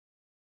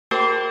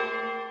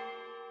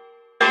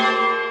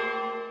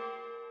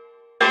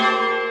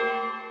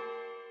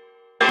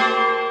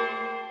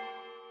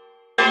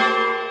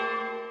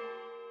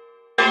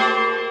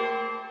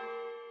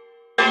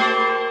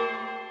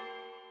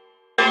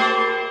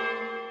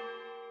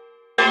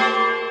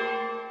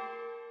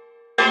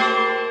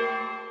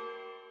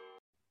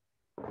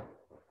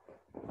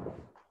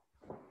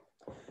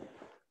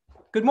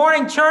Good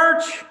morning,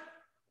 church.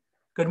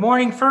 Good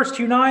morning, First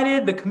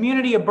United, the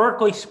community of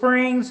Berkeley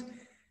Springs,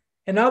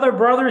 and other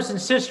brothers and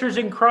sisters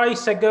in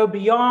Christ that go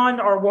beyond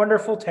our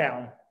wonderful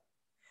town.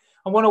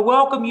 I want to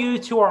welcome you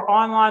to our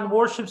online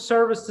worship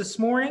service this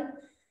morning. I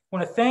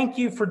want to thank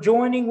you for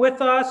joining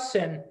with us,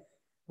 and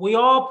we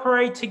all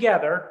pray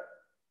together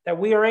that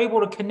we are able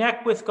to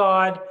connect with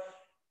God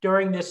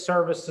during this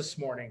service this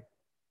morning.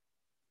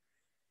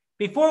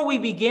 Before we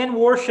begin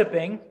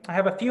worshiping, I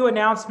have a few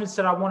announcements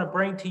that I want to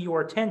bring to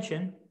your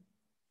attention.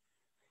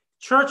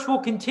 Church will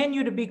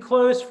continue to be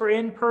closed for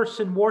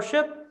in-person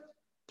worship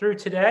through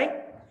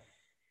today.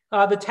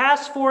 The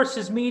task force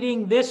is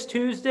meeting this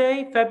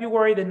Tuesday,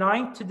 February the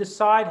 9th, to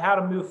decide how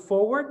to move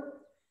forward.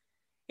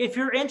 If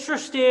you're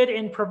interested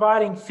in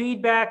providing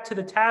feedback to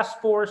the task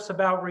force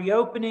about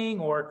reopening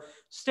or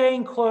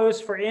staying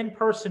closed for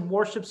in-person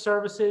worship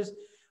services,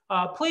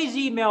 please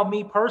email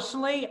me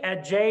personally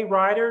at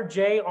jrider,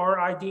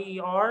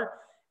 J-R-I-D-E-R,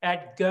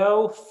 at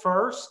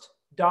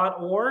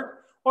gofirst.org,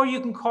 or you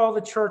can call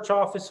the church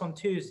office on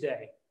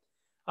Tuesday.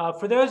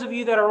 For those of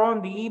you that are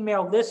on the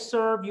email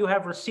listserv, you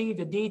have received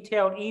a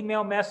detailed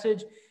email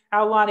message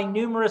outlining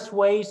numerous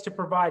ways to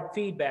provide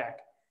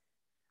feedback.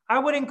 I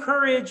would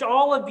encourage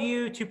all of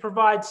you to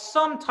provide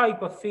some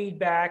type of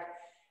feedback,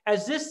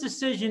 as this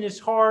decision is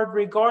hard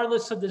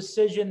regardless of the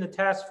decision the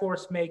task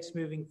force makes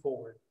moving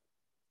forward.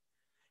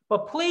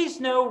 But please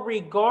know,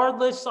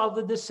 regardless of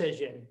the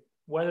decision,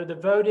 whether the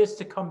vote is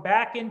to come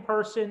back in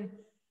person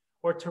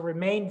or to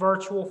remain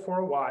virtual for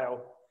a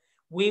while,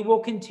 we will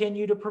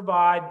continue to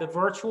provide the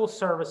virtual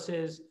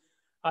services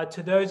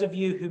to those of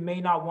you who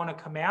may not want to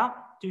come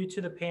out due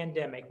to the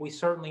pandemic. We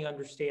certainly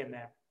understand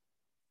that.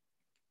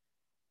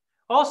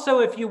 Also,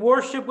 if you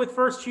worship with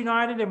First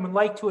United and would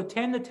like to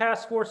attend the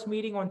task force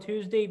meeting on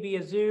Tuesday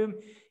via Zoom,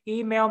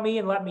 email me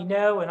and let me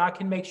know, and I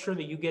can make sure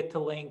that you get the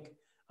link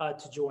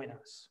to join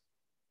us.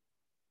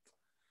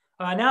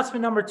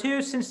 Announcement number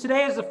 2, since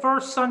today is the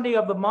first Sunday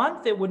of the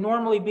month, it would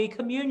normally be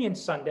Communion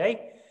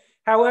Sunday.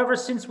 However,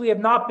 since we have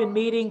not been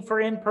meeting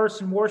for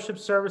in-person worship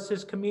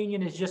services,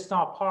 communion is just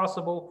not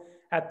possible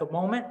at the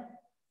moment.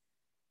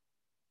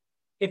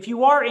 If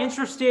you are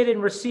interested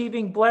in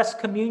receiving blessed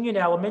communion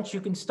elements, you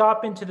can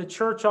stop into the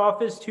church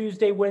office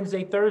Tuesday,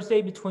 Wednesday,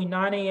 Thursday between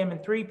 9 a.m.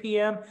 and 3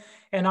 p.m.,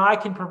 and I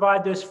can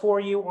provide those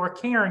for you, or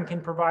Karen can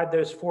provide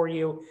those for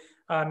you,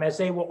 as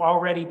they will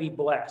already be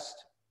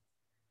blessed.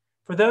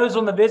 For those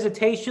on the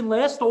visitation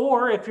list,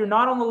 or if you're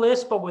not on the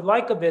list but would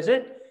like a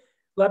visit,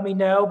 let me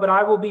know, but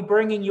I will be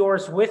bringing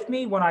yours with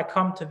me when I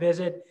come to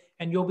visit,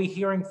 and you'll be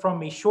hearing from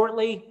me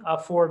shortly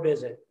for a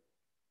visit.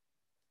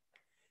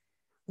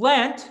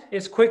 Lent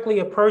is quickly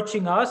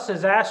approaching us,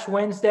 as Ash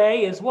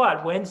Wednesday is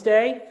what?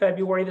 Wednesday,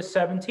 February the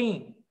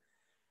 17th.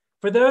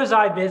 For those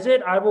I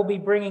visit, I will be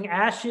bringing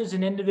ashes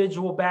in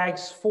individual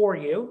bags for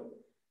you.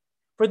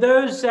 For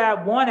those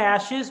that want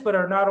ashes but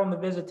are not on the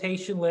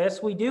visitation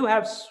list, we do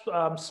have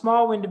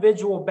small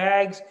individual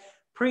bags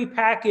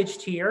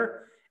pre-packaged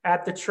here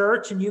at the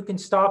church, and you can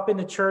stop in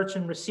the church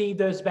and receive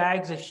those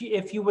bags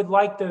if you would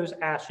like those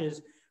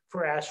ashes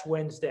for Ash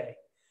Wednesday.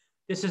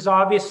 This is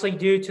obviously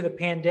due to the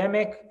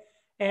pandemic,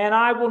 and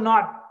I will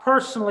not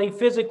personally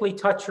physically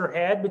touch your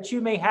head, but you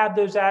may have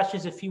those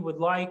ashes if you would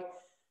like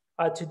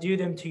to do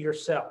them to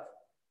yourself.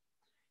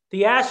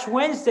 The Ash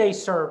Wednesday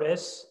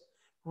service,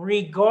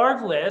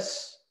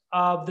 regardless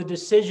of the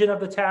decision of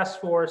the task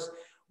force,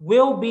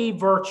 will be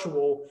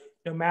virtual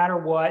no matter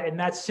what, and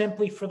that's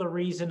simply for the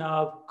reason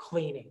of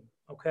cleaning,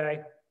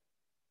 okay?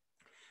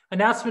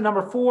 Announcement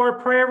number 4,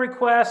 prayer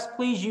requests.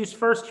 Please use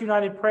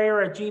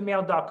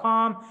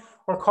firstunitedprayer@gmail.com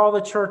or call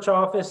the church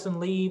office and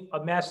leave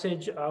a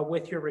message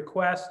with your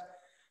request.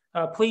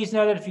 Please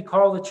know that if you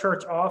call the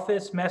church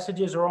office,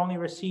 messages are only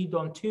received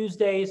on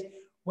Tuesdays,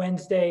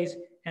 Wednesdays,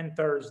 and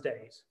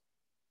Thursdays.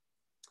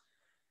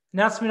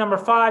 Announcement number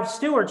 5,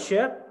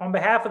 stewardship. On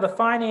behalf of the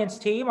finance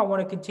team, I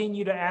want to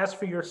continue to ask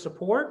for your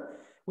support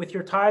with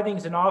your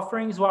tithings and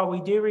offerings while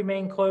we do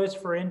remain closed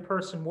for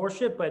in-person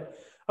worship, but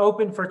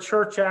open for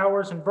church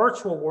hours and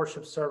virtual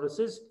worship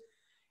services.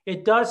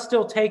 It does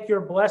still take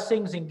your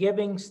blessings and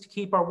givings to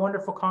keep our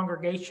wonderful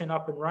congregation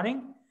up and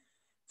running.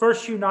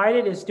 First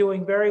United is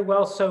doing very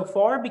well so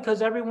far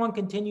because everyone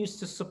continues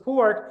to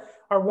support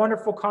our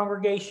wonderful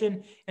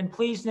congregation, and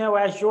please know,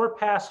 as your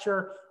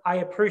pastor, I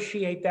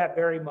appreciate that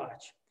very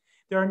much.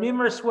 There are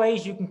numerous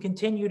ways you can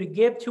continue to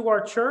give to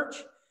our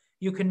church.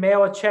 You can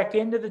mail a check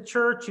into the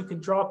church. You can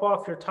drop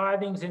off your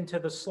tithings into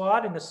the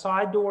slot in the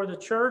side door of the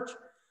church.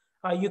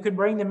 You can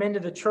bring them into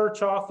the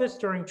church office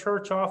during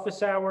church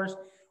office hours,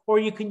 or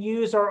you can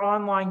use our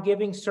online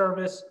giving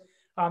service.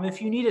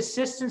 If you need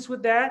assistance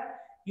with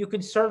that, you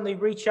can certainly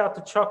reach out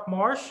to Chuck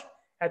Marsh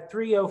at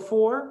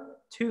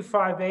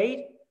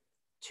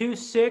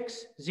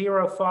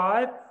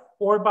 304-258-2605,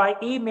 or by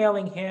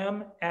emailing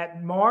him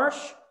at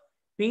marshbc@aol.com.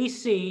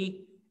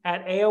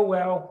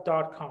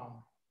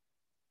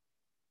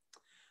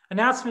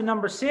 Announcement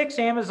number 6,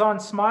 Amazon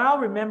Smile.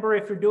 Remember,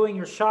 if you're doing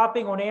your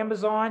shopping on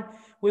Amazon,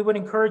 we would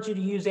encourage you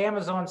to use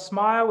Amazon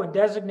Smile and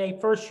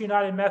designate First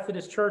United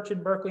Methodist Church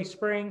in Berkeley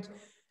Springs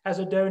as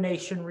a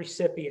donation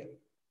recipient.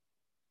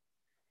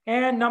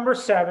 And number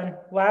 7,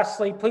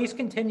 lastly, please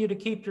continue to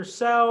keep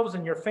yourselves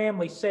and your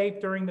family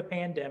safe during the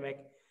pandemic.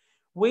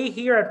 We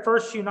here at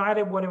First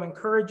United want to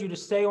encourage you to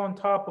stay on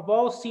top of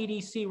all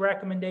CDC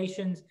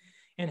recommendations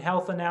and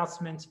health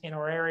announcements in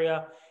our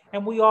area,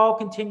 and we all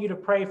continue to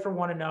pray for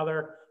one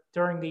another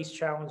during these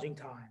challenging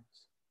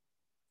times.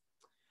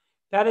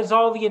 That is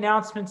all the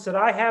announcements that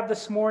I have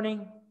this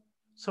morning.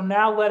 So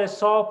now let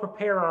us all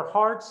prepare our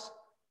hearts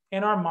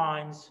and our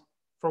minds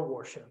for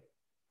worship.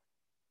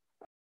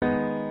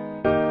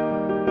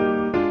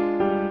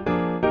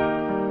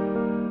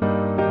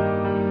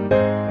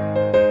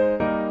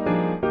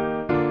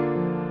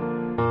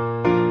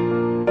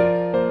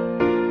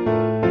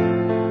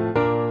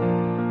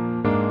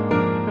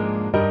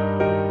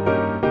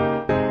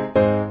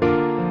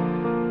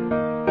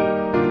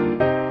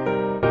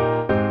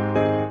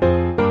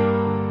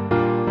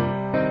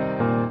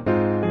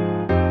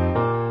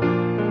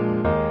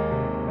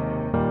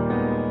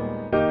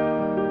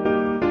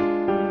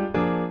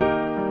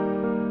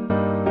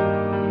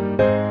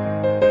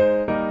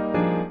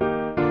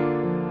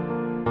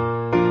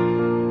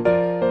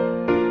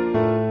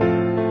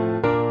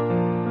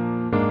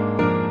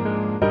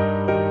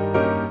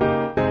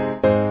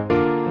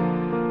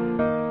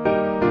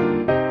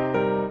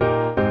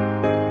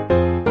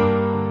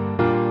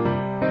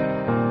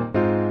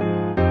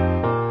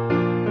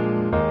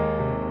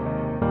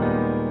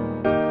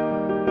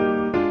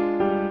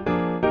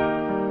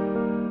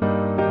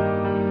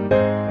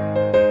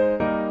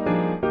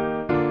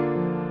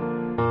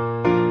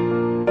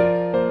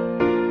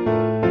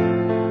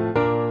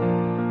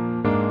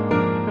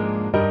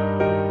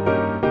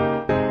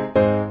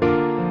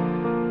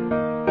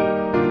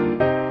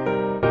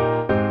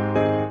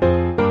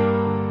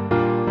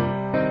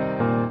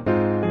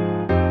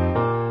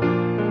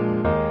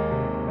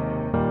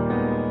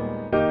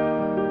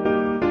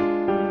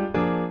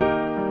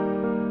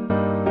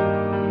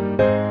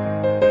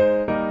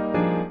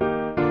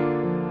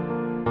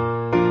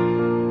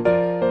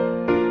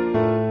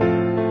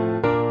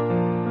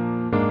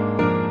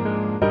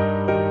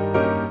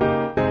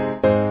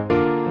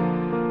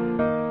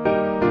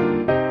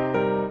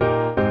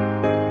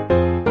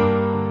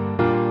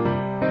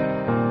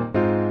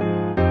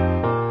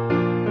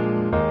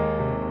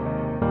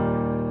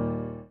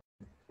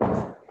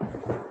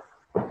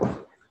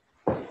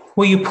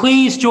 Will you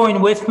please join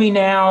with me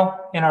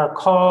now in our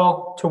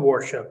call to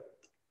worship?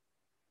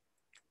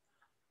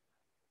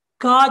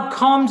 God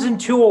comes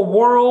into a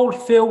world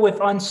filled with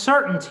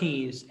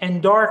uncertainties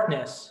and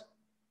darkness.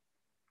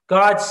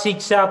 God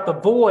seeks out the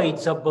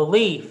voids of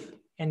belief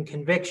and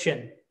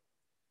conviction.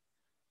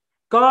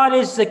 God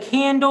is the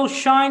candle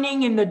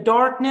shining in the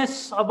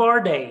darkness of our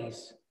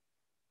days.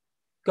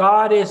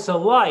 God is the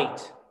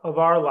light of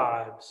our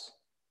lives.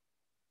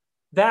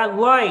 That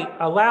light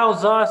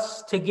allows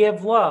us to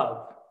give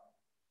love.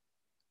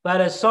 Let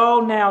us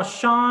all now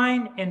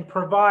shine and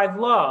provide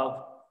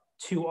love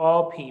to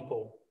all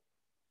people.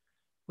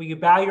 Will you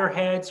bow your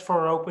heads for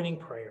our opening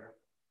prayer?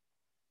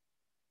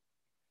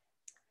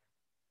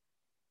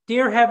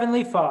 Dear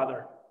Heavenly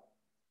Father,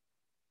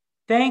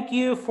 thank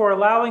you for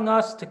allowing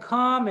us to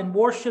come and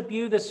worship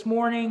you this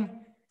morning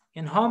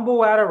in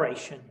humble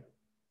adoration.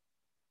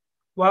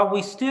 While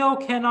we still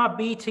cannot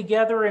be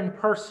together in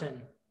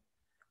person,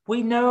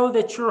 we know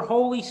that your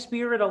Holy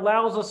Spirit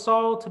allows us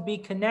all to be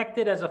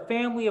connected as a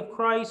family of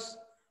Christ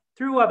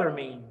through other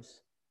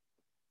means.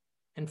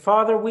 And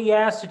Father, we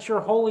ask that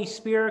your Holy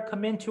Spirit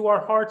come into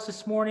our hearts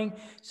this morning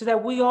so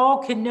that we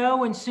all can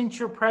know and sense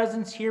your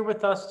presence here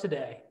with us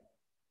today.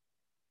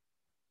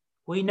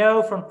 We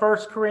know from 1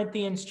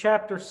 Corinthians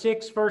chapter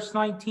 6, verse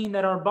 19,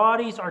 that our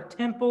bodies are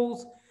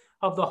temples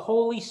of the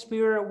Holy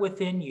Spirit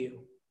within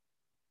you.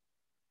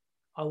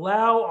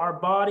 Allow our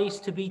bodies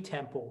to be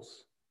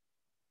temples.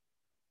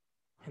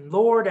 And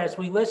Lord, as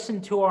we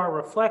listen to our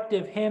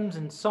reflective hymns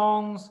and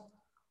songs,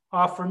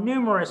 offer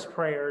numerous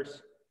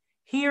prayers,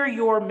 hear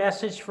your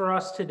message for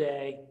us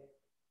today,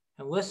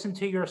 and listen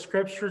to your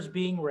scriptures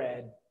being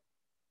read.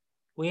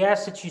 We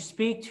ask that you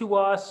speak to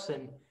us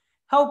and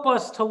help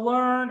us to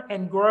learn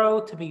and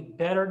grow to be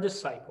better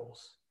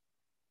disciples.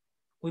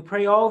 We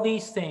pray all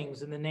these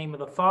things in the name of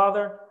the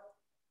Father,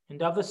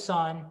 and of the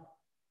Son,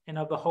 and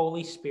of the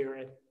Holy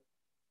Spirit.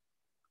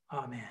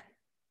 Amen.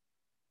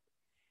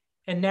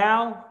 And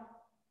now,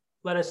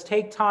 let us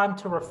take time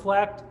to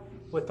reflect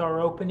with our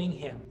opening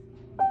hymn.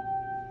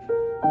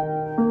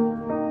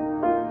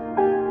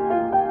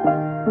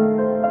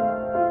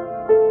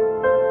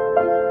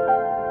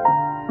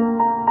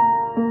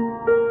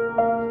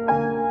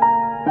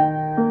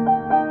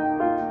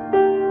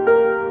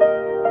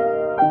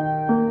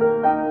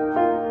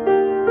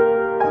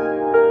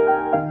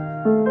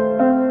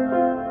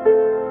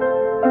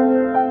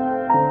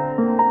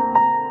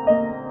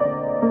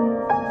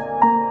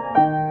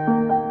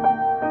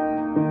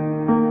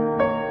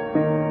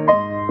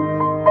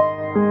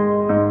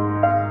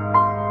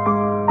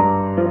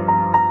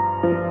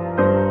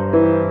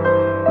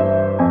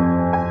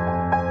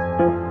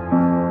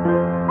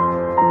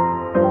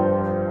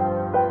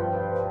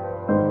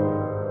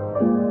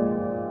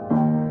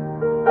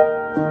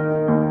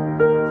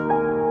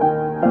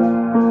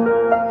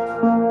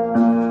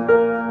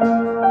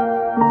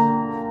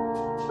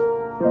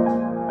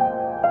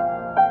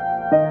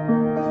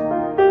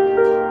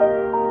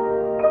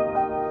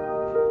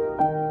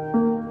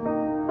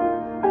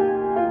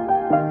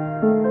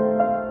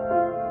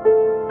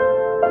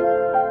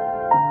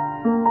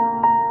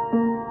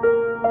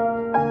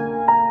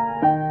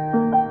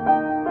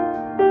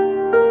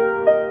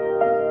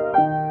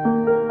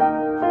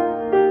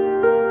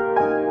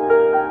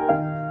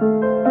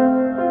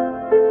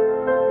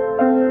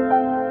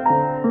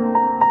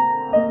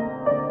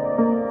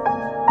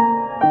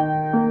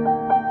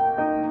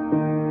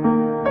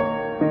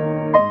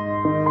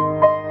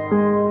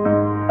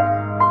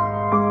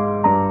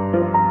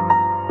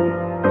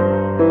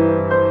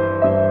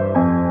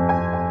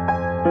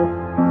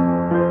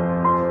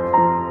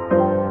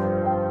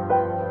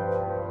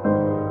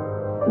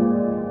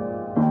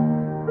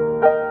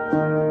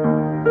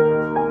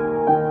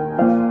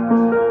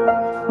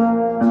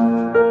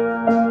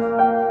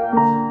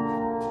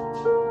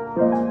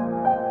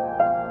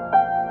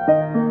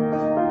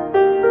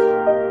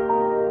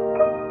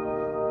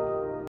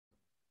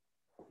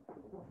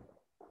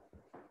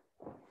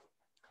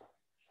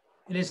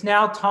 is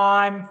now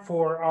time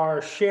for our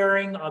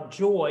sharing of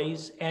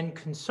joys and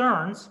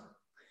concerns.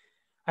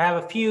 I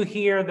have a few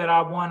here that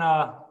I want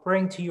to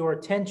bring to your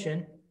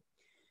attention.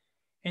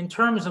 In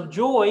terms of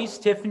joys,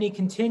 Tiffany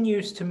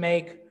continues to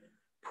make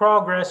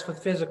progress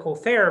with physical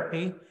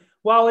therapy.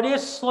 While it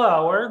is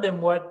slower than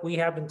what we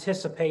have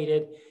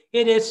anticipated,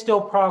 it is still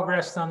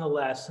progress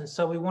nonetheless. And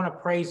so we want to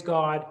praise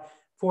God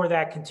for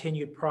that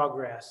continued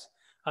progress.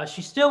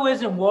 She still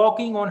isn't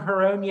walking on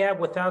her own yet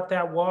without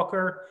that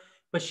walker,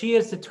 but she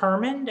is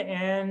determined,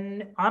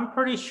 and I'm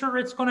pretty sure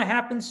it's going to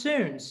happen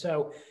soon.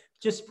 So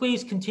just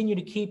please continue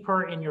to keep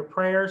her in your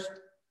prayers.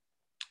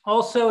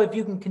 Also, if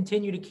you can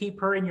continue to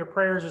keep her in your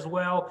prayers as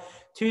well,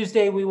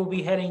 Tuesday we will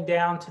be heading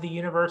down to the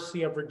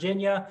University of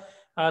Virginia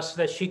so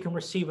that she can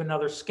receive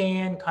another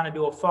scan, kind of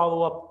do a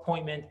follow-up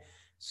appointment.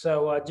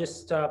 So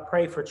just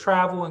pray for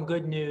travel and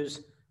good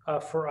news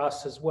for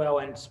us as well,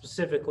 and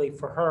specifically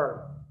for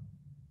her.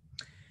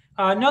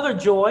 Another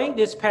joy,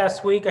 this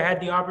past week I had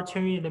the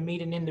opportunity to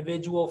meet an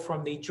individual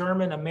from the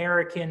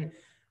German-American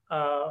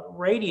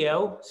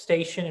radio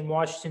station in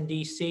Washington,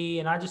 D.C.,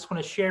 and I just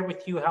want to share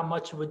with you how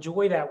much of a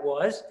joy that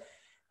was.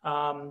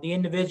 The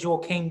individual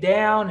came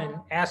down and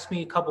asked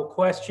me a couple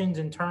questions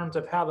in terms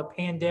of how the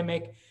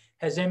pandemic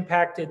has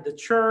impacted the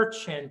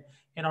church and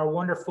our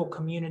wonderful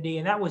community,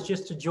 and that was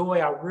just a joy.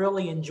 I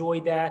really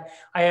enjoyed that.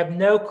 I have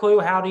no clue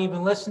how to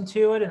even listen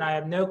to it, and I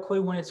have no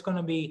clue when it's going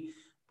to be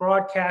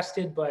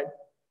broadcasted, but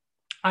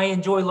I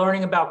enjoy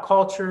learning about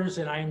cultures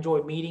and I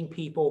enjoy meeting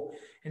people.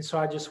 And so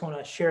I just want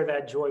to share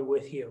that joy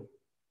with you.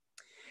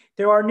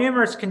 There are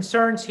numerous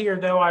concerns here,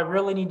 though, I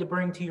really need to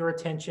bring to your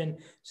attention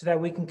so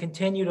that we can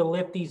continue to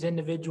lift these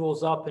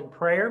individuals up in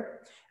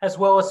prayer, as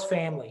well as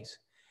families.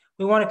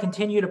 We want to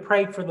continue to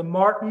pray for the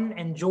Martin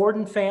and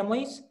Jordan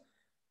families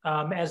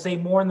as they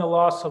mourn the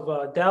loss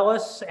of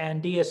Dallas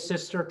and Dia's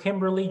sister,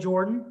 Kimberly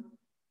Jordan.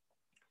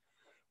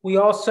 We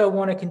also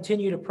want to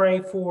continue to pray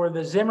for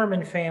the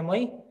Zimmerman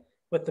family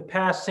with the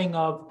passing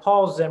of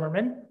Paul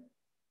Zimmerman.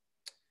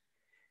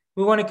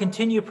 We want to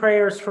continue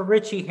prayers for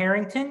Richie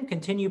Harrington,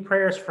 continue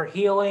prayers for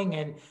healing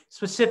and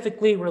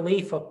specifically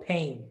relief of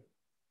pain.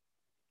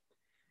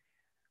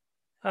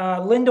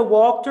 Linda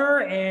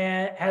Walter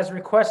has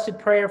requested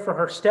prayer for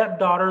her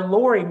stepdaughter,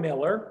 Lori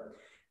Miller.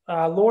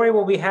 Lori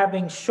will be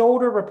having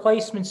shoulder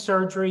replacement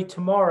surgery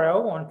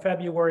tomorrow on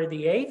February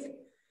the 8th.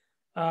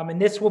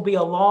 And this will be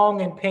a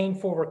long and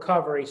painful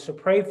recovery. So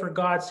pray for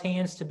God's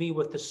hands to be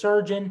with the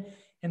surgeon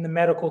and the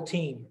medical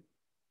team.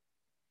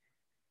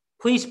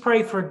 Please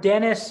pray for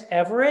Dennis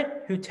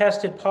Everett, who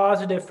tested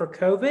positive for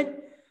COVID.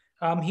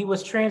 He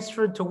was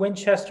transferred to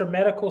Winchester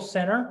Medical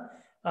Center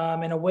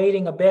and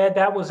awaiting a bed.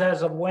 That was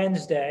as of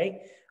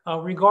Wednesday.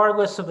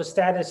 Regardless of the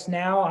status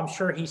now, I'm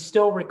sure he's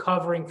still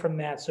recovering from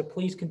that. So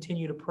please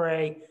continue to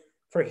pray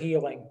for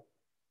healing.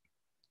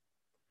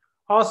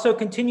 Also,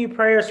 continue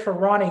prayers for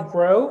Ronnie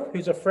Grove,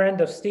 who's a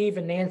friend of Steve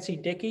and Nancy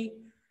Dickey.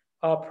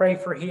 Pray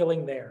for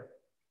healing there.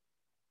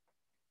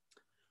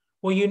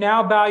 Will you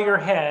now bow your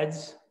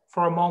heads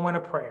for a moment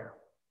of prayer?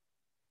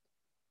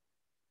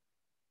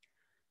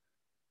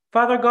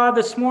 Father God,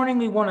 this morning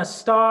we want to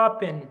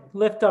stop and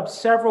lift up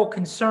several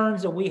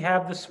concerns that we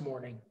have this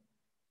morning.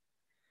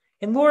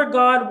 And Lord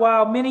God,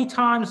 while many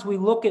times we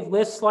look at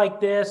lists like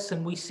this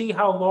and we see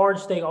how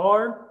large they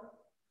are,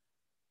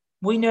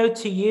 we know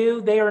to you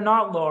they are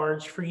not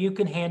large, for you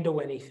can handle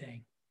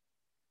anything.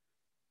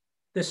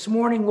 This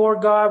morning,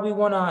 Lord God, we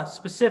want to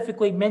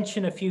specifically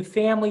mention a few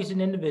families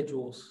and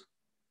individuals.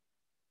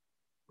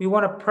 We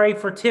want to pray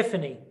for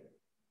Tiffany.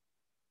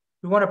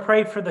 We want to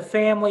pray for the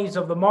families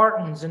of the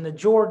Martins and the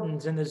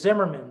Jordans and the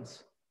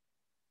Zimmermans.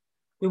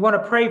 We want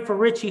to pray for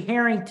Richie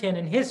Harrington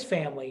and his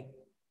family.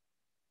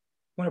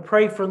 We want to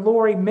pray for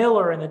Lori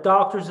Miller and the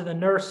doctors and the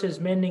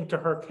nurses mending to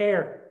her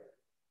care.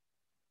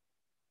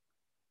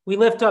 We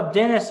lift up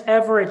Dennis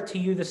Everett to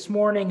you this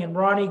morning and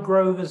Ronnie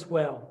Grove as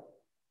well.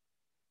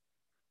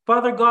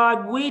 Father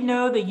God, we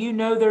know that you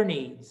know their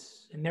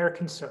needs and their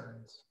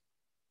concerns.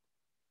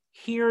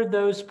 Hear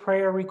those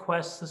prayer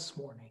requests this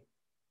morning.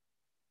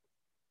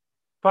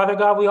 Father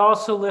God, we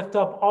also lift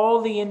up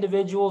all the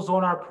individuals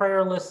on our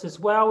prayer list as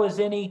well as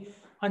any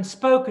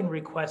unspoken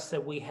requests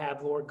that we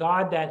have, Lord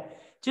God, that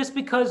just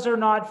because they're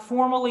not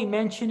formally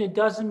mentioned, it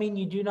doesn't mean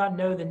you do not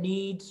know the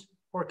needs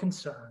or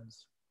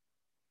concerns.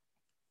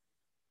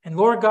 And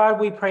Lord God,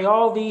 we pray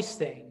all these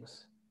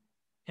things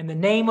in the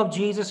name of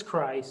Jesus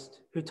Christ,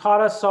 who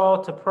taught us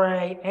all to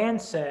pray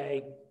and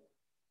say,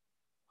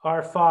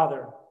 Our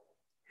Father,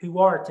 who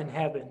art in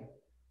heaven,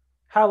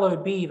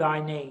 hallowed be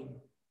thy name.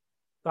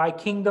 Thy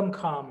kingdom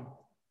come,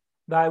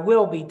 thy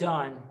will be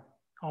done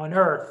on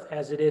earth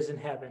as it is in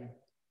heaven.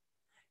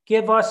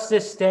 Give us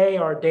this day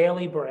our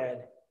daily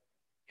bread,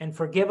 and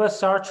forgive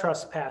us our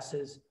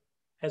trespasses,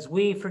 as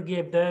we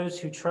forgive those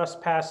who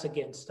trespass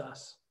against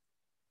us.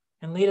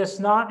 And lead us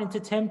not into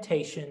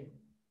temptation,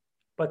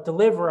 but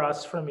deliver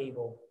us from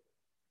evil.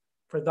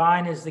 For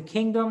thine is the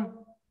kingdom,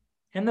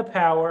 and the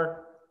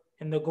power,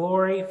 and the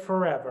glory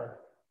forever.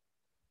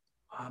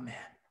 Amen.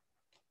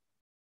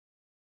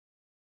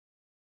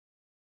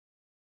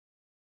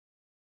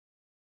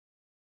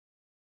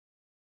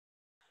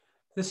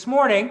 This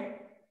morning,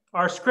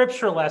 our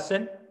scripture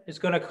lesson is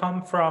going to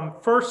come from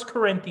 1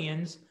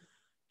 Corinthians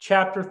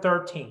chapter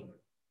 13.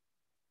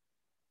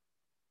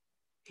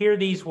 Hear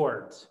these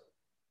words.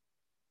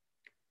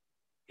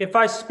 If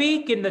I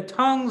speak in the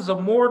tongues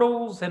of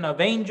mortals and of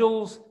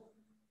angels,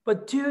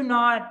 but do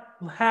not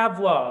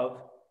have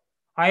love,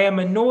 I am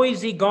a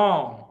noisy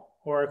gong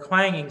or a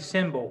clanging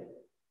cymbal.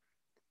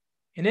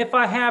 And if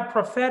I have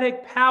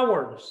prophetic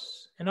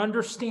powers and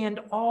understand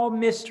all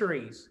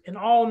mysteries and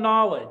all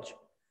knowledge,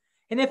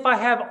 and if I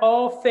have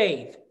all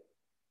faith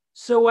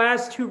so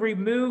as to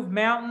remove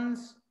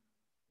mountains,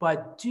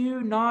 but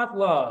do not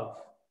love,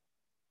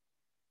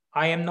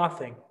 I am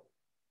nothing.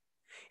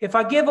 If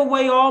I give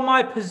away all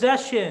my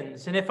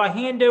possessions, and if I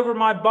hand over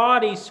my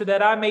body so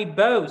that I may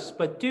boast,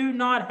 but do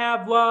not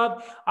have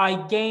love, I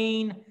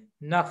gain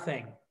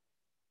nothing.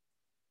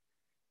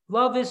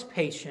 Love is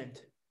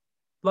patient.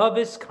 Love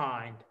is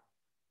kind.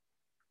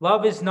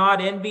 Love is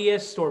not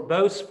envious or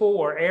boastful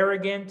or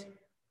arrogant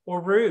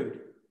or rude.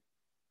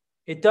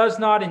 It does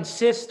not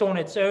insist on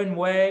its own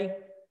way.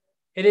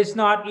 It is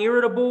not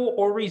irritable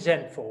or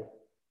resentful.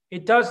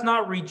 It does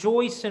not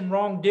rejoice in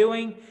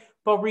wrongdoing,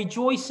 but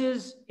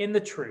rejoices in the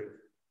truth.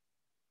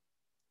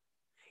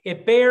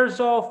 It bears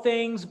all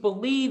things,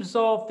 believes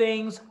all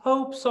things,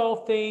 hopes all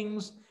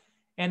things,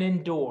 and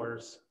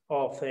endures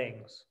all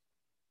things.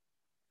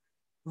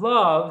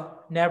 Love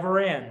never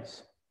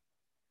ends.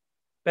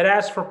 But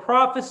as for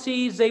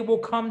prophecies, they will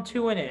come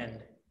to an end.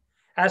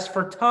 As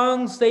for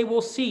tongues, they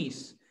will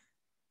cease.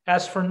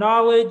 As for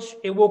knowledge,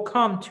 it will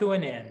come to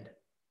an end.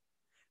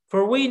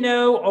 For we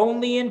know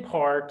only in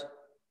part,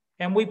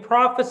 and we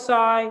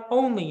prophesy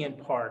only in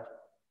part.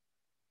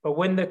 But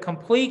when the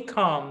complete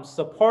comes,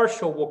 the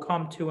partial will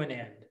come to an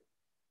end.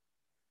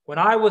 When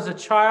I was a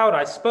child,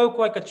 I spoke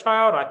like a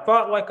child, I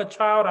thought like a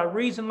child, I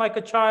reasoned like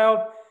a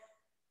child.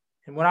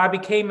 And when I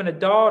became an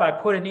adult, I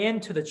put an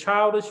end to the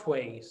childish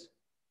ways.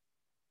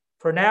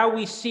 For now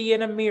we see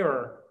in a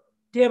mirror,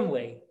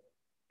 dimly,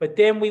 but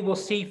then we will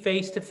see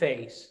face to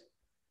face.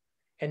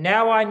 And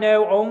now I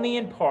know only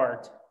in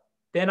part,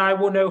 then I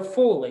will know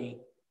fully,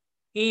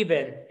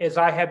 even as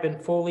I have been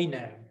fully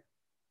known.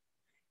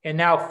 And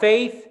now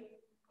faith,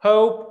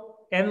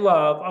 hope, and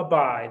love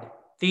abide,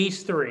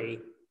 these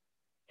three,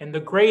 and the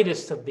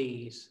greatest of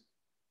these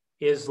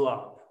is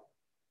love.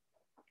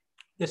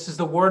 This is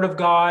the word of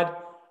God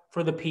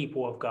for the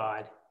people of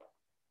God.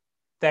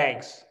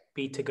 Thanks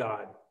be to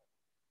God.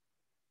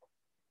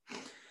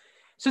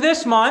 So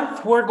this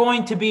month, we're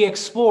going to be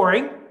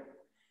exploring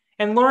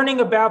and learning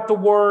about the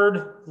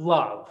word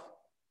love.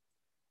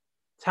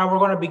 It's how we're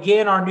going to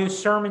begin our new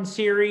sermon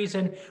series.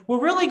 And we're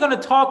really going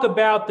to talk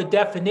about the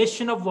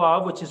definition of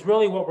love, which is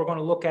really what we're going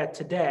to look at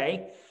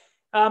today.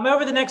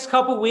 Over the next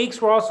couple of weeks,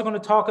 we're also going to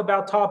talk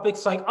about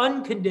topics like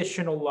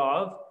unconditional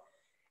love,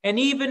 and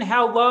even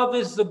how love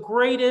is the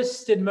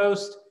greatest and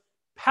most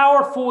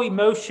powerful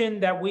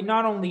emotion that we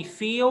not only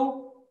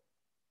feel,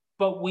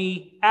 but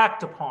we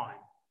act upon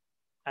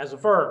as a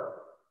verb.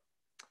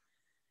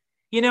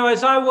 You know,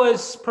 as I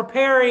was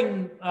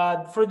preparing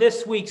for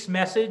this week's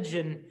message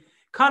and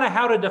kind of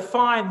how to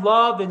define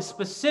love and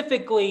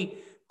specifically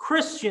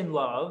Christian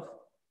love,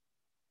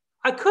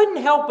 I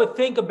couldn't help but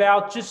think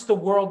about just the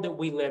world that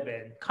we live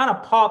in, kind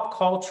of pop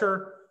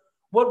culture,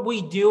 what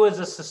we do as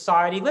a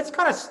society. Let's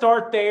kind of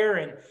start there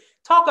and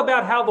talk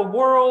about how the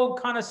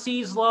world kind of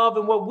sees love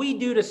and what we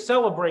do to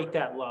celebrate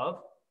that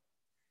love.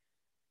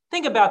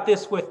 Think about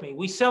this with me.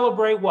 We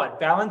celebrate what?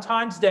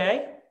 Valentine's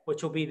Day,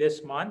 which will be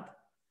this month.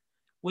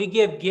 We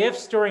give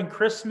gifts during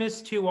Christmas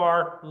to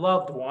our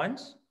loved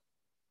ones.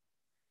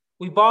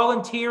 We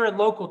volunteer at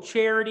local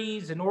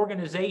charities and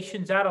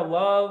organizations out of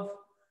love.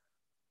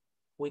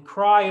 We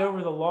cry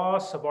over the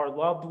loss of our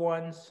loved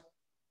ones.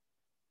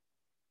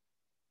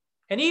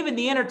 And even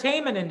the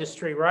entertainment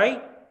industry,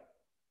 right?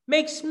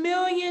 Makes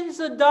millions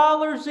of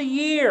dollars a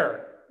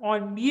year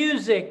on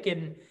music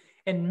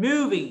and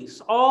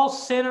movies, all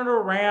centered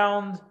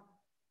around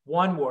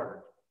one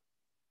word.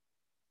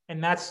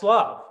 And that's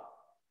love.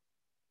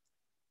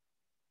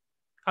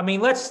 I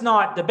mean, let's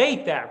not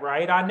debate that,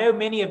 right? I know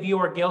many of you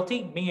are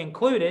guilty, me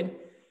included.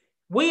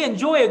 We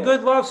enjoy a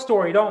good love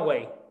story, don't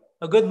we?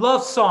 A good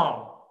love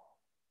song.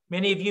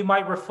 Many of you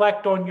might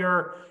reflect on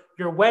your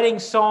wedding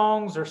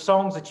songs or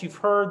songs that you've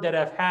heard that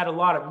have had a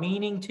lot of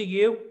meaning to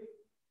you.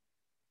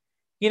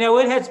 You know,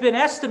 it has been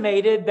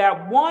estimated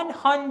that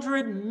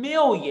 100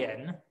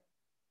 million,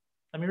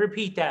 let me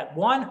repeat that,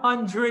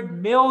 100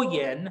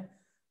 million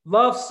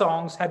love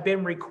songs have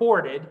been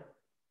recorded.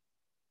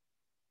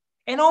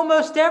 And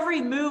almost every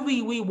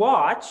movie we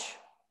watch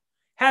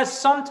has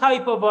some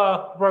type of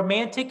a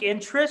romantic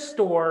interest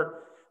or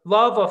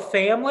love of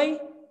family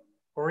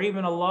or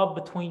even a love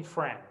between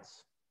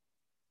friends.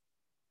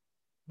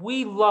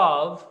 We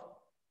love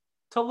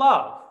to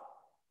love.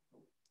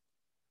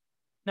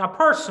 Now,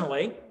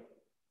 personally,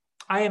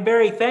 I am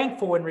very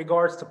thankful in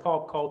regards to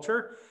pop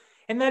culture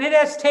and that it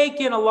has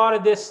taken a lot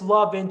of this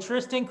love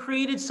interest and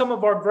created some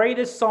of our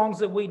greatest songs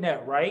that we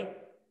know, right?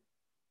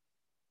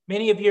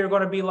 Many of you are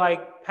going to be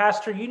like,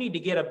 Pastor, you need to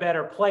get a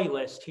better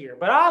playlist here.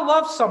 But I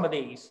love some of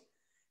these.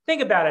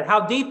 Think about it.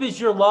 How Deep Is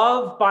Your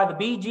Love by the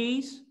Bee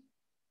Gees?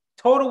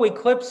 Total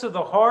Eclipse of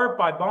the Heart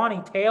by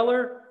Bonnie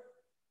Taylor?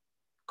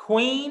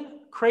 Queen,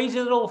 Crazy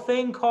Little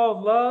Thing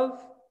Called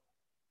Love?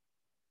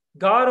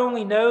 God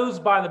Only Knows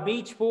by the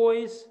Beach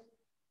Boys?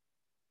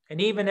 And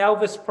even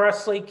Elvis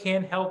Presley,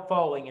 Can't Help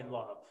Falling in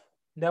Love.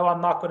 No, I'm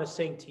not going to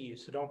sing to you,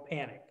 so don't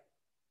panic.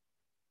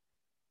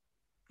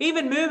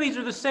 Even movies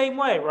are the same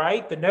way,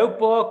 right? The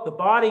Notebook, The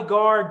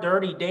Bodyguard,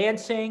 Dirty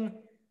Dancing.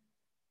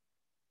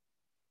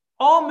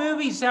 All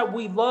movies that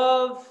we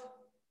love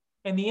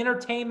and the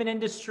entertainment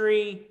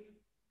industry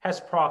has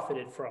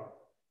profited from.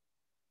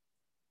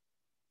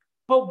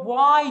 But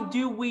why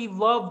do we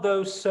love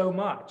those so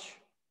much?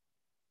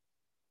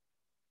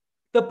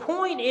 The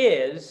point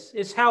is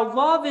how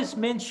love is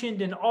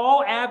mentioned in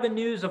all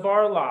avenues of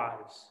our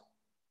lives.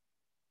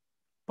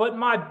 But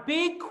my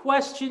big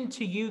question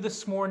to you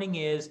this morning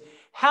is,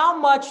 how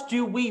much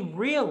do we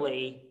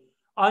really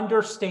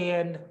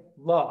understand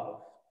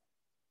love?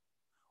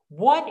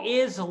 What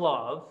is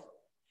love?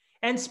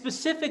 And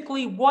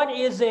specifically, what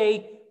is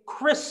a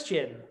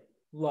Christian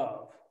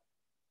love?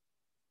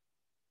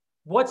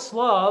 What's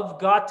love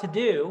got to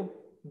do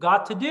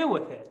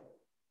with it?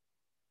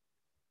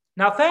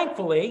 Now,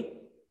 thankfully,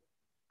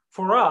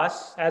 for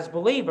us as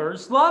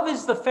believers, love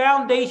is the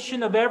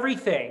foundation of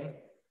everything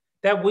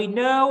that we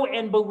know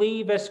and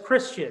believe as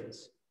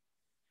Christians.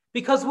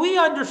 Because we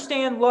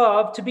understand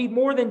love to be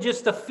more than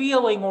just a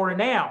feeling or a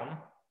noun.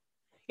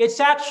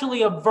 It's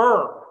actually a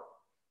verb.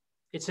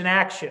 It's an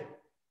action.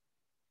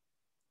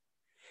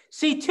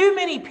 See, too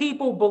many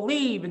people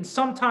believe and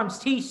sometimes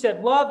teach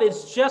that love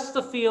is just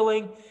a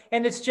feeling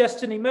and it's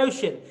just an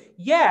emotion.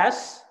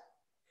 Yes,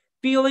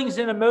 feelings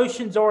and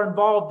emotions are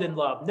involved in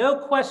love.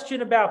 No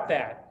question about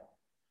that.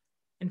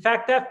 In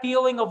fact, that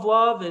feeling of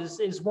love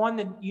is one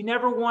that you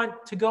never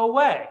want to go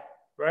away,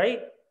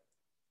 right?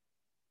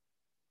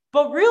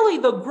 But really,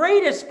 the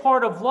greatest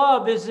part of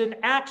love is an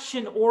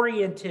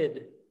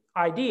action-oriented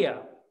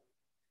idea.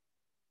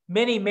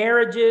 Many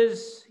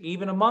marriages,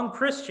 even among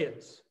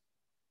Christians,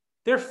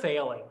 they're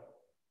failing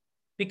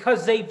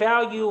because they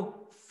value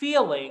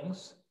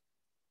feelings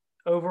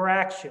over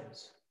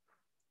actions.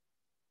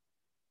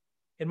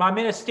 In my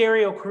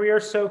ministerial career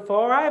so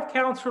far, I have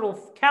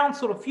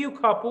counseled a few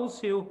couples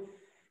who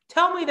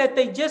tell me that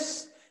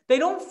they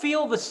don't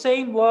feel the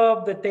same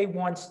love that they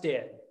once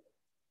did.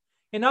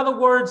 In other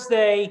words,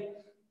 they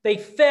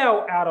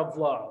fell out of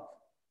love.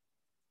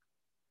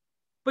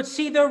 But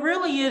see, there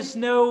really is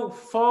no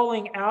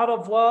falling out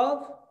of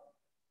love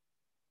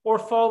or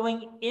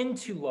falling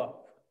into love.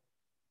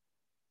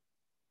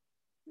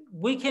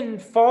 We can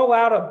fall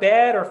out of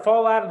bed or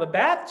fall out of the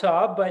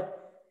bathtub,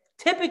 but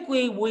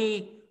typically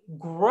we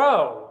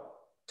grow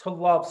to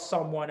love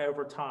someone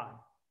over time.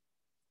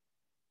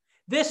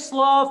 This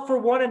love for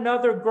one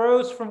another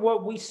grows from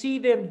what we see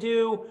them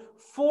do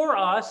for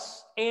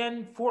us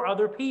and for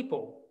other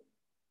people.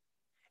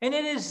 And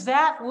it is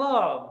that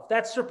love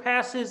that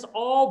surpasses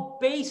all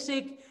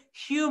basic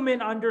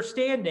human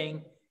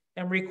understanding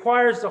and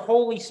requires the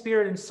Holy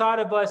Spirit inside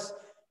of us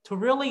to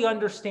really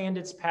understand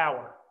its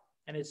power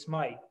and its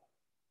might.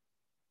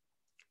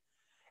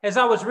 As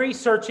I was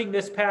researching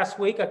this past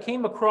week, I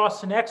came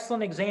across an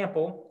excellent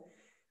example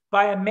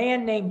by a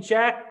man named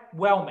Jack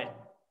Wellman.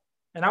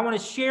 And I want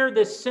to share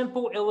this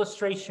simple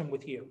illustration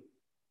with you.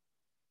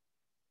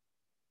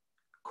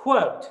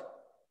 Quote,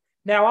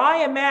 "Now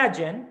I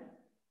imagine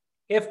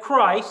if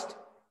Christ,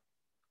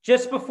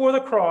 just before the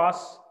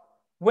cross,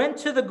 went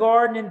to the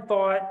garden and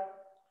thought,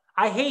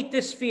 I hate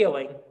this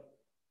feeling.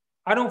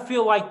 I don't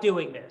feel like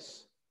doing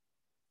this.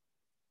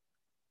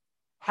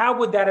 How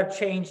would that have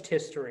changed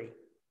history?"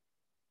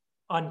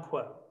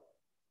 Unquote.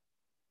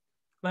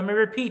 Let me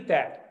repeat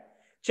that.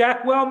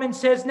 Jack Wellman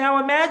says,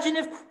 now imagine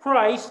if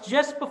Christ,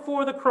 just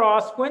before the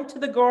cross, went to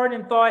the garden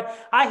and thought,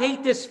 I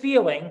hate this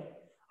feeling.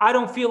 I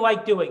don't feel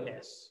like doing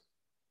this.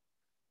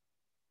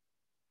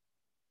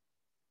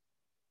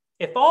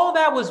 If all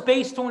that was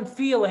based on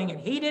feeling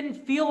and he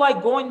didn't feel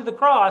like going to the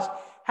cross,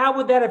 how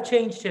would that have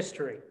changed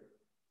history?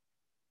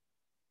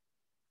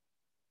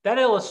 That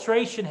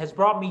illustration has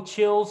brought me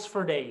chills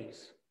for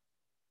days.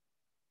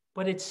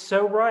 But it's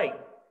so right.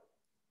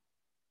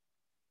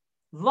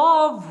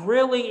 Love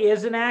really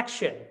is an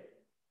action.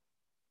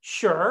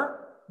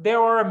 Sure,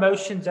 there are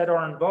emotions that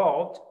are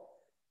involved,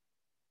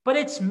 but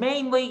it's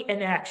mainly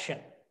an action.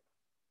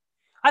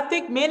 I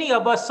think many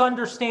of us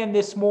understand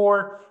this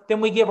more than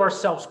we give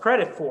ourselves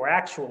credit for,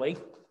 actually.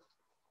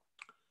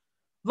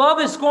 Love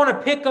is going to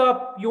pick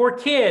up your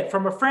kid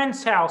from a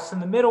friend's house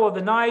in the middle of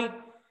the night,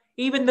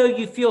 even though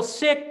you feel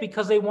sick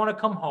because they want to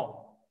come home.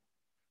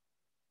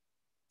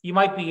 You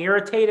might be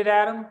irritated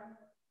at them,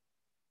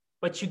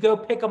 but you go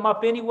pick them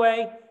up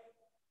anyway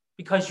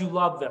because you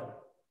love them.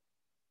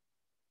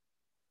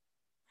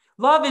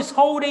 Love is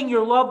holding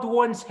your loved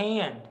one's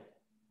hand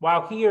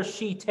while he or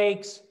she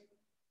takes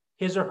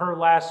his or her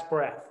last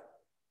breath.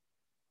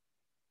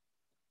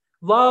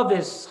 Love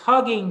is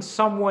hugging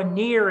someone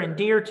near and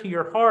dear to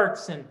your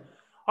hearts and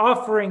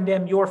offering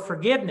them your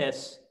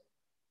forgiveness,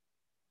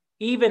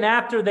 even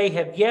after they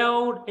have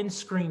yelled and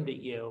screamed at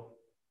you.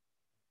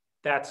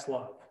 That's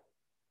love.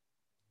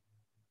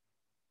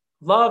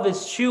 Love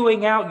is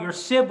chewing out your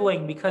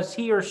sibling because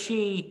he or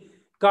she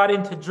got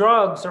into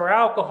drugs or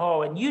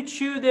alcohol, and you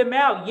chew them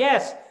out,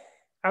 yes,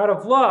 out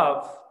of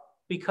love,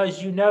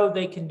 because you know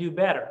they can do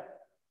better.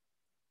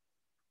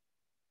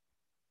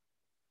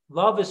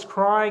 Love is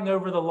crying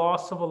over the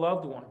loss of a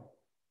loved one.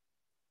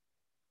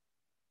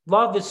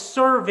 Love is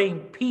serving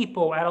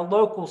people at a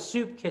local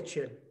soup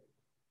kitchen.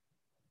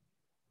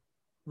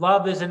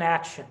 Love is an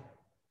action.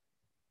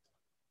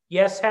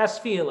 Yes, has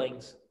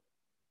feelings,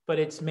 but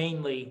it's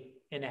mainly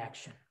an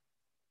action.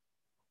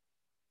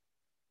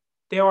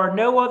 There are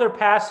no other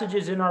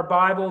passages in our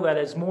Bible that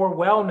is more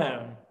well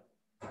known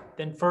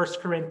than 1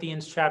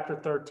 Corinthians chapter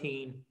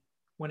 13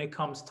 when it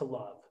comes to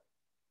love.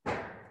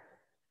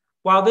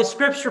 While this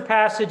scripture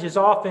passage is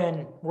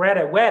often read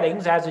at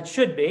weddings, as it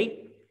should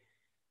be,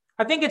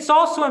 I think it's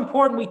also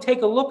important we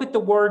take a look at the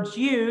words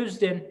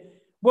used and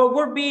what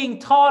we're being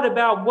taught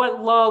about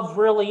what love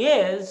really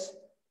is,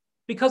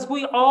 because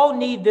we all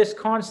need this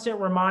constant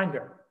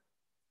reminder.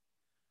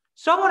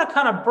 So I want to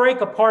kind of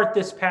break apart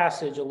this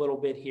passage a little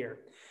bit here.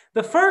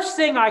 The first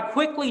thing I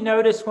quickly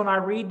notice when I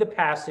read the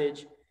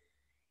passage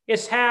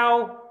is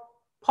how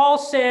Paul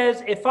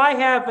says, if I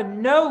have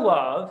no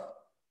love,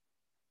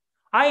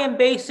 I am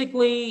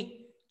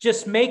basically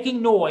just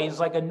making noise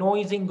like a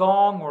noising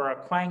gong or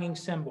a clanging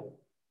cymbal.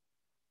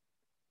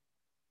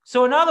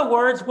 So in other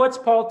words, what's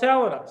Paul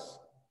telling us?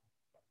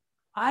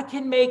 I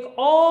can make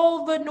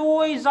all the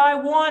noise I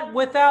want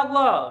without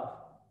love,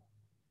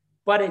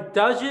 but it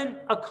doesn't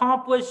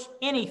accomplish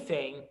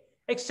anything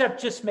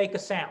except just make a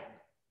sound.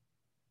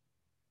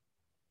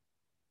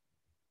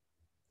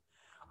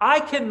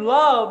 I can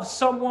love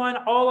someone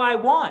all I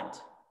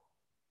want,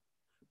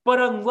 but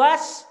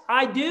unless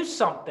I do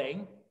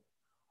something,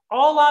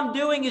 all I'm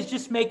doing is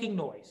just making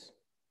noise.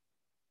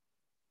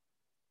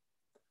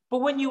 But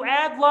when you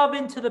add love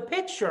into the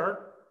picture,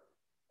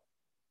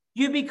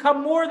 you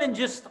become more than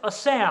just a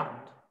sound,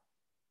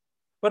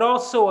 but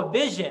also a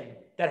vision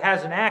that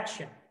has an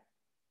action.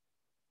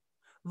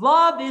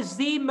 Love is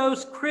the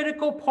most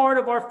critical part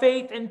of our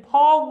faith, and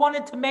Paul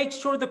wanted to make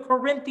sure the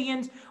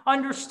Corinthians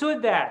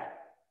understood that.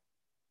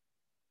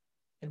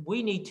 And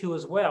we need to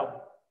as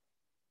well.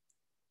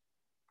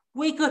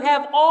 We could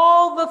have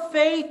all the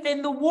faith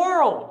in the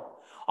world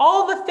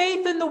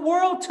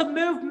to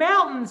move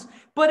mountains,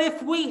 but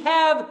if we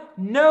have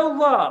no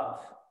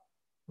love,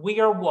 we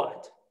are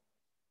what?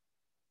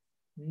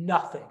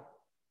 Nothing.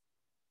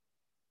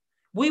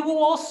 We will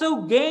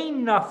also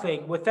gain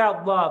nothing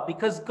without love,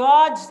 because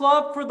God's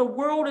love for the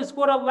world is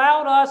what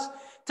allowed us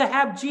to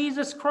have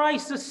Jesus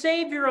Christ, the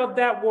Savior of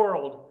that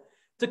world,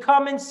 to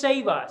come and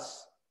save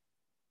us.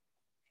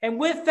 And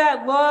with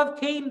that love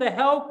came the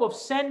help of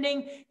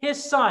sending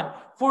his Son.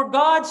 For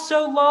God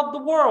so loved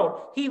the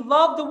world. He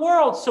loved the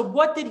world. So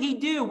what did he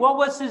do? What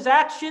was his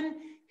action?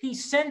 He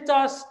sent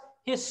us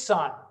his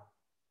Son.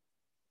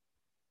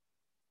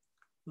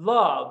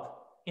 Love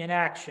in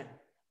action.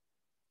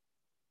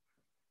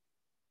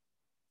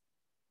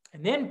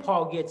 And then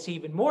Paul gets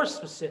even more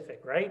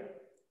specific, right?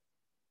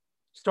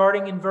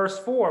 Starting in verse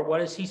 4, what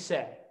does he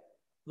say?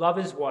 Love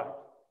is what?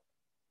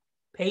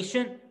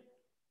 Patient,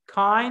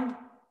 kind,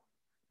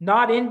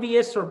 not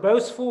envious or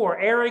boastful or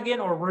arrogant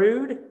or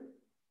rude.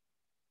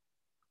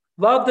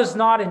 Love does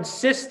not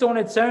insist on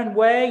its own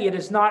way. It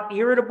is not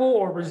irritable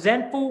or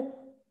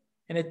resentful,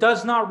 and it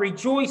does not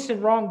rejoice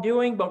in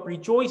wrongdoing, but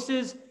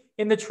rejoices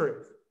in the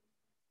truth.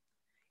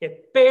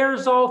 It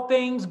bears all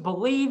things,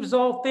 believes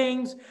all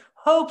things,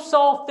 hopes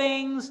all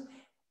things,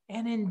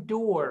 and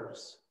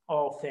endures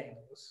all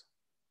things.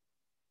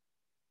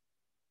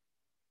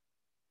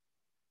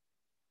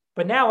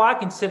 But now I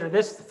consider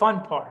this the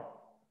fun part.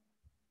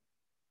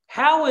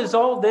 How is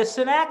all this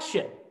in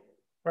action,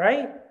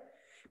 right?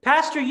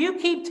 Pastor, you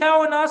keep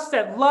telling us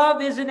that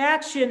love is in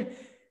action,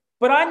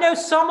 but I know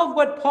some of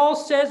what Paul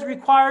says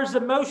requires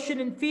emotion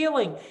and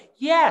feeling.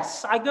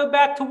 Yes, I go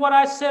back to what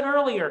I said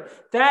earlier.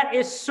 That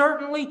is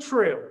certainly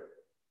true.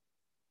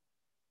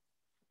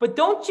 But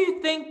don't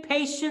you think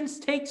patience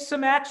takes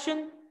some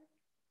action?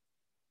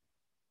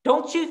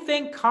 Don't you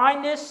think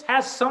kindness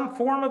has some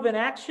form of an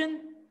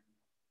action?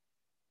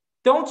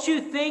 Don't you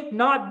think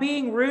not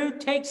being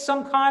rude takes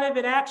some kind of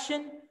an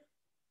action?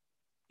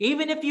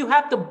 Even if you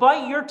have to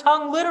bite your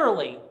tongue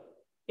literally,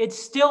 it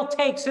still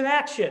takes an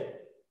action.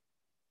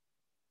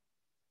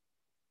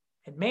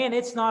 And man,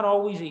 it's not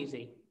always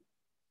easy.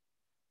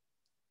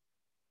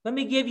 Let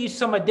me give you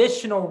some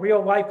additional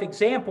real-life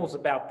examples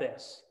about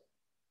this.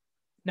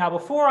 Now,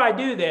 before I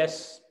do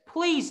this,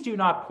 please do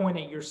not point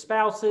at your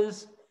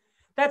spouses.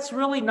 That's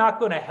really not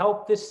going to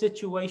help this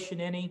situation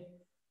any.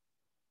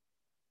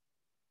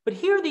 But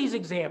hear these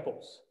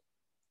examples.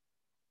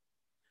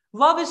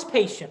 Love is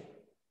patient.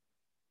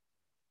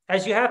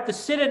 As you have to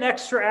sit an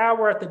extra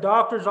hour at the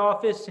doctor's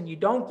office and you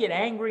don't get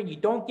angry and you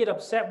don't get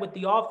upset with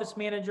the office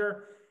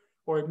manager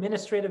or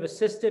administrative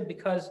assistant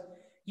because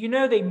you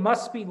know they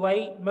must be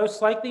late,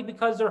 most likely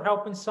because they're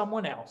helping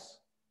someone else.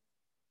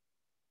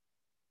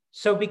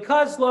 So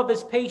because love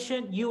is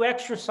patient, you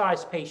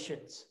exercise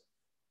patience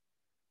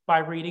by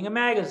reading a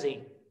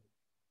magazine,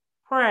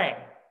 praying,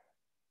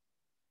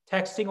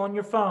 texting on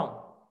your phone,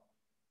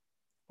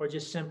 or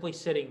just simply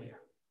sitting there.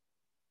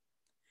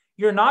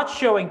 You're not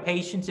showing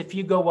patience if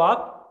you go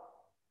up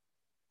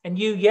and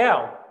you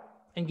yell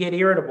and get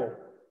irritable.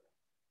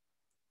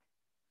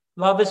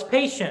 Love is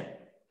patient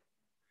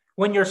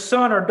when your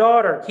son or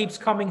daughter keeps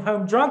coming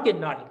home drunk at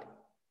night.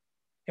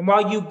 And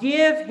while you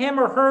give him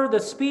or her the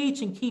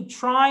speech and keep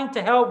trying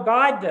to help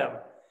guide them,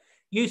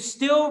 you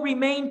still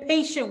remain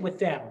patient with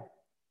them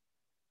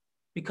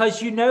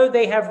because you know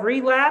they have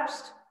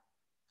relapsed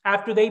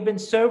after they've been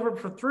sober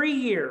for 3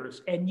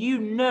 years, and you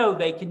know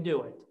they can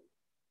do it.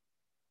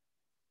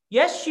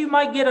 Yes, you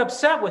might get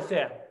upset with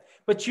them,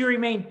 but you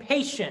remain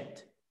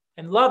patient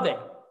and loving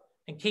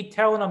and keep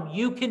telling them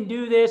you can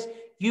do this,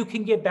 you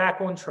can get back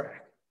on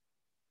track.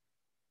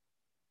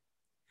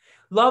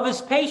 Love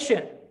is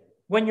patient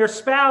when your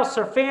spouse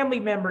or family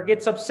member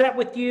gets upset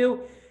with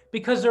you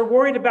because they're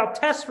worried about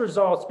test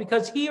results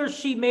because he or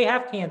she may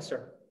have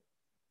cancer.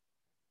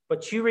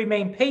 But you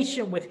remain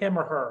patient with him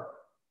or her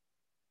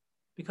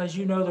because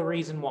you know the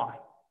reason why.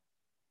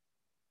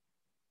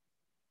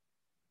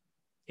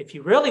 If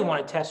you really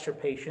want to test your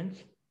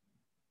patience,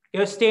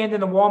 go stand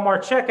in the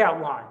Walmart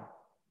checkout line.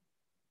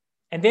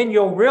 And then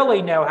you'll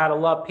really know how to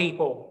love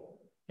people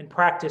and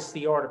practice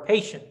the art of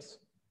patience.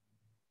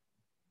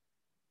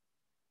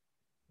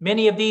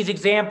 Many of these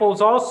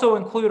examples also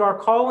include our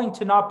calling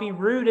to not be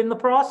rude in the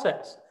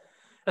process,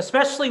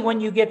 especially when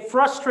you get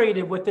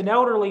frustrated with an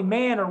elderly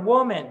man or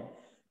woman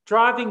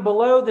driving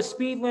below the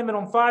speed limit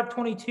on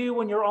 522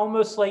 when you're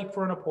almost late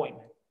for an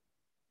appointment.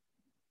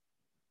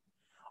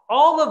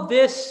 All of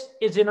this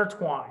is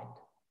intertwined.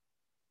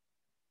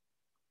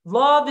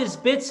 Love is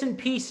bits and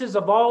pieces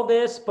of all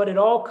this, but it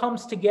all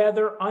comes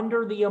together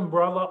under the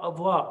umbrella of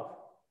love.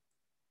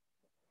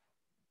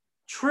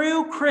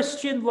 True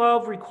Christian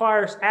love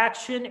requires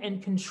action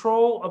and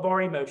control of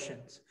our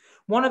emotions.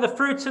 One of the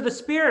fruits of the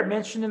Spirit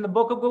mentioned in the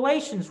book of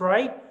Galatians,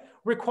 right,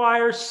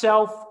 requires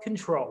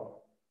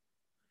self-control.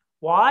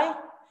 Why?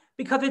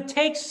 Because it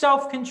takes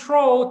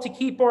self-control to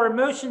keep our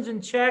emotions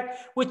in check,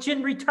 which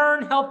in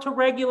return help to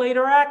regulate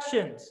our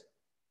actions,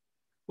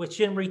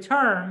 which in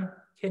return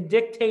can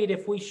dictate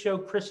if we show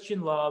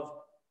Christian love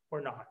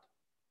or not.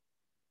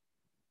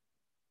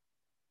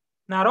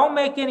 Now, don't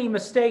make any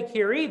mistake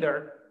here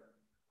either,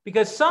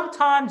 because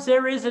sometimes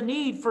there is a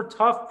need for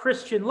tough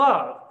Christian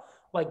love,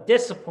 like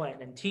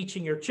discipline and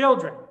teaching your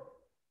children,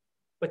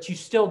 but you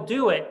still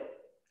do it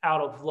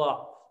out of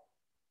love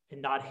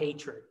and not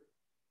hatred.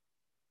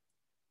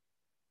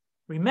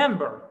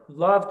 Remember,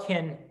 love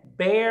can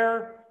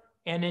bear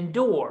and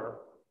endure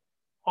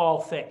all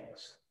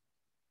things.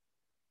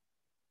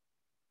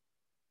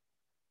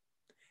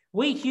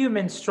 We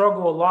humans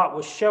struggle a lot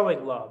with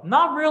showing love,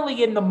 not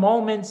really in the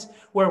moments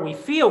where we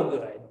feel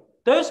good.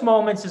 Those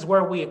moments is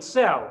where we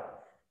excel.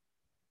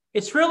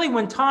 It's really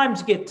when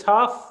times get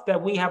tough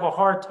that we have a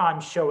hard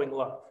time showing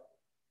love.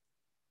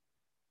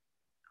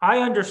 I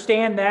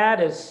understand that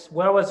as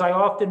well as I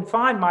often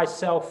find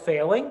myself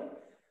failing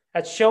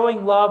at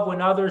showing love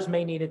when others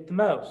may need it the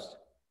most.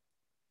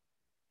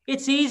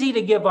 It's easy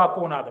to give up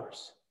on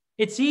others.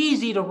 It's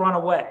easy to run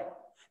away.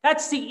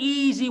 That's the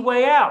easy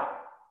way out.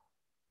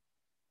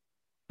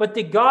 But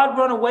did God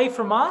run away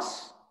from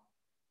us?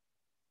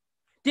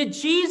 Did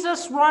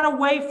Jesus run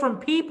away from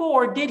people,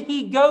 or did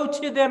he go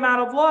to them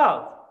out of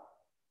love?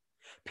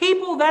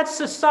 People that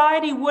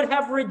society would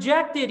have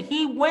rejected,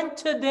 he went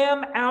to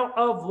them out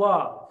of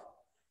love.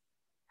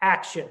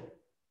 Action.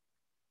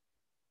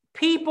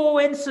 People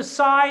in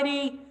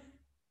society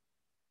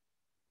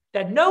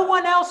that no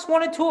one else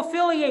wanted to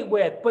affiliate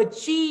with, but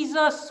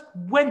Jesus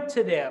went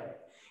to them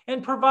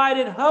and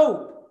provided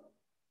hope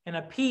and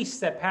a peace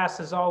that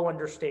passes all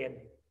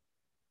understanding.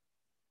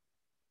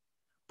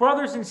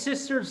 Brothers and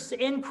sisters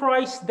in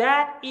Christ,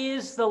 that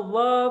is the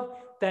love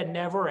that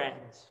never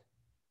ends.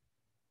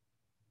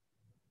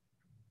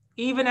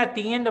 Even at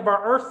the end of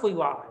our earthly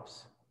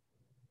lives,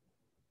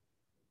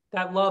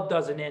 that love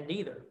doesn't end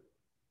either.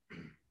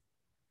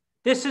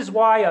 This is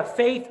why a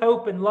faith,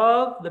 hope, and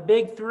love, the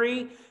big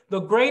three,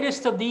 the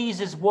greatest of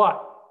these is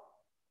what?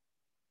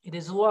 It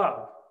is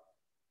love.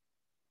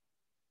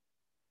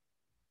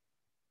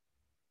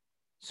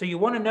 So you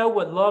want to know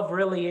what love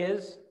really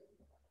is?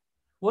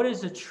 What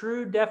is the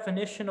true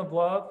definition of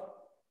love?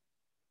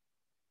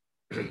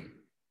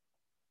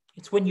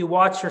 It's when you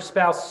watch your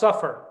spouse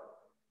suffer,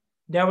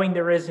 knowing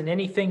there isn't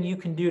anything you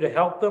can do to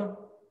help them,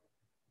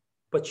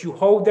 but you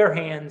hold their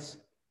hands,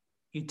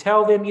 you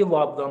tell them you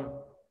love them,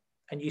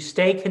 and you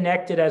stay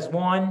connected as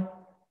one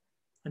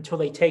until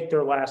they take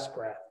their last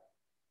breath.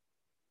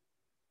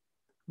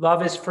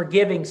 Love is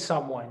forgiving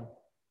someone,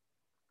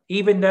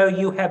 even though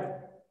you have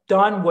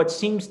done what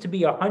seems to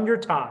be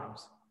 100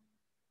 times,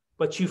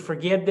 but you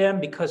forgive them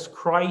because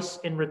Christ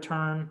in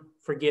return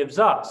forgives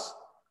us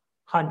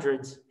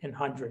hundreds and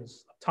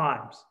hundreds of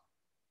times.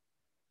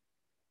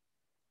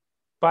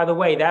 By the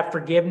way, that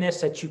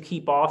forgiveness that you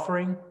keep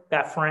offering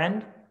that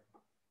friend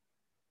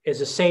is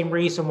the same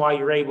reason why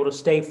you're able to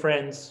stay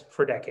friends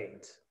for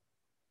decades.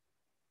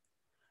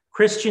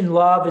 Christian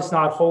love is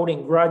not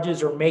holding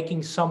grudges or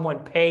making someone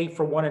pay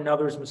for one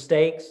another's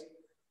mistakes.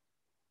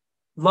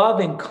 Love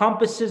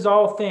encompasses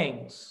all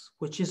things,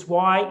 which is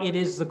why it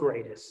is the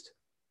greatest.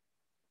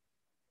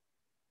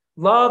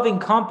 Love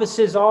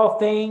encompasses all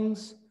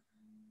things,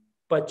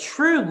 but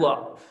true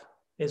love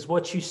is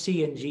what you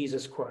see in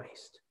Jesus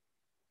Christ.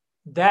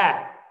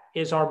 That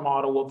is our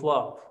model of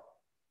love.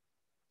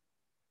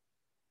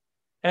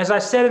 As I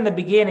said in the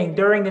beginning,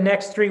 during the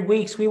next 3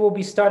 weeks, we will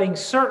be studying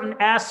certain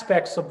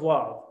aspects of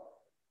love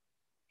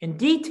in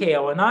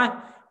detail, and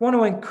I want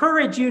to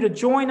encourage you to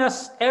join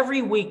us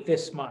every week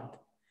this month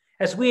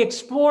as we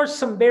explore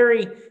some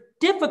very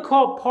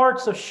difficult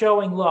parts of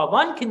showing love,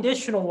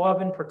 unconditional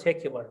love in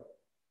particular.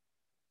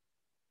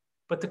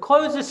 But to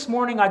close this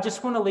morning, I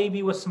just want to leave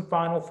you with some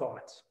final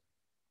thoughts.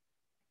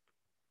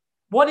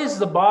 What is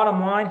the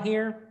bottom line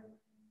here?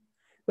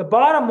 The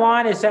bottom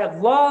line is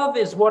that love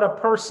is what a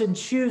person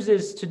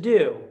chooses to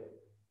do,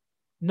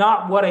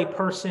 not what a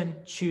person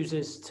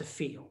chooses to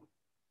feel.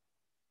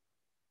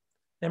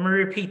 Let me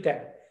repeat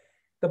that.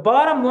 The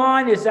bottom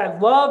line is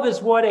that love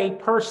is what a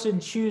person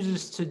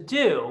chooses to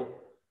do,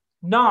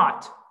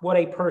 not what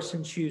a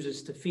person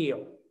chooses to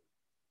feel.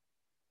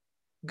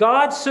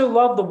 God so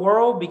loved the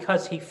world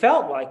because he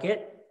felt like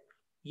it.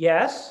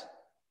 Yes,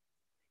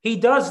 he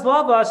does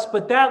love us,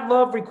 but that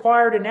love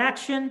required an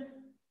action,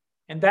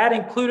 and that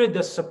included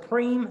the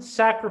supreme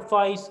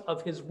sacrifice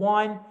of his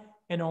one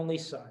and only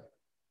Son.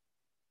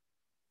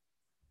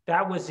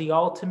 That was the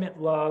ultimate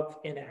love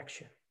in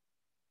action.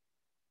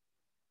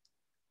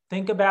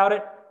 Think about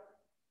it.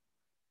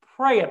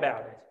 Pray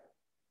about it.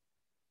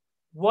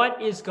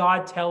 What is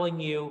God telling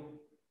you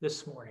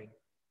this morning?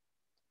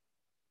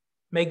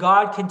 May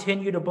God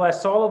continue to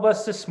bless all of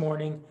us this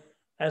morning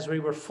as we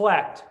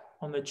reflect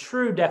on the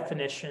true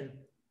definition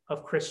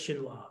of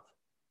Christian love.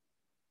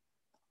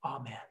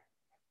 Amen.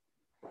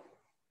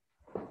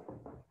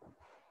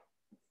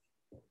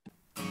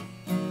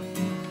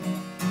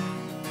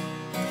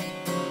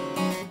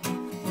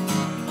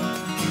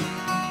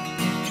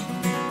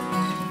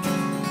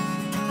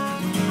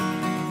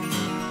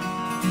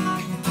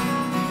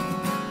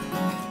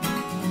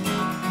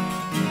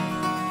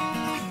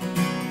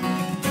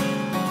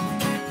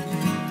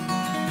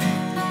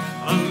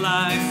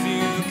 Life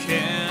you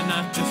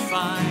cannot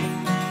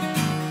define,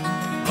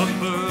 a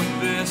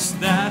purpose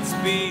that's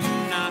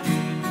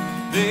benign.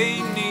 They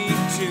need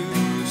to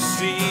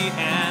see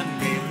and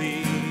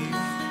believe.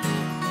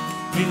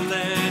 Be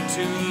led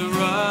to the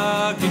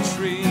rugged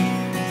tree,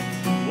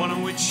 one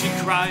on which he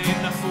cried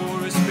for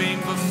his pain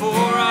before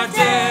our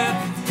death.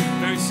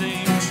 Very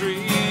same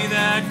tree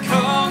that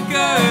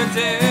conquered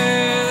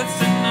death.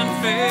 It's an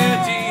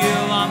unfair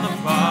deal on the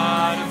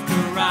part of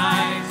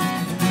Christ.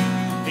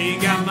 He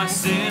got my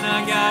sin,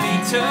 I got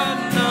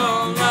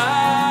eternal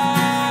life.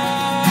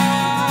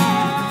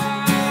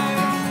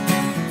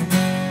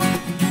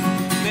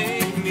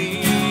 Make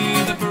me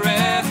the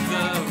breath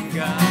of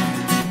God,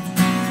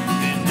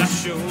 and I'll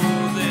show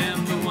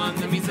them the one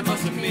that means the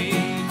most of me.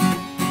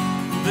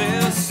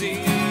 They'll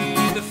see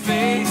the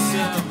face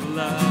of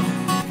love,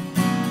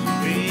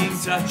 being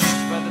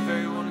touched by the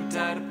very one who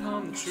died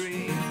upon the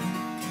tree.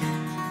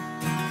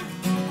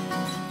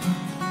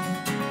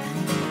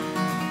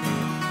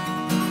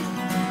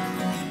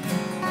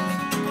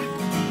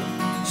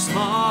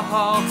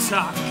 Small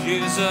talk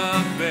is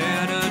a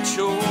better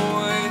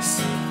choice,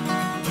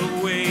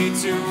 a way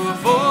to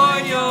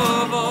avoid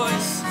your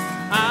voice.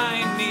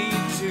 I need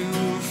to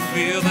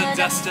feel the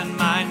dust on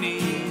my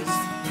knees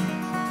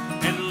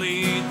and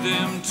lead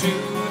them to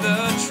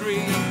the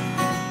tree,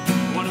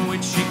 one in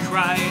which he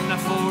cried not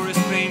for his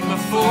pain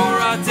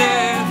before our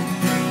death.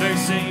 Very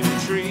same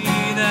tree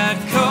that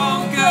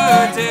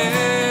conquered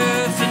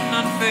death, an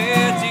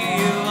unfair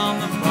deal on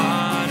the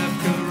part of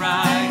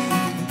Christ.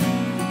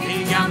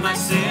 Got my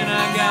sin,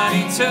 I got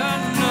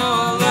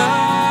eternal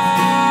life.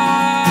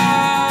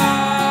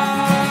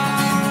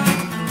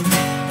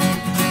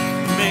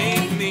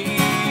 Make me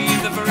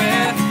the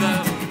breath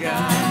of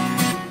God,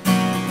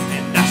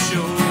 and I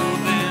show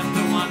them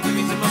the one that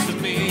means the most of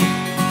me.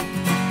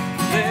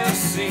 They'll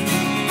see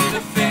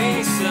the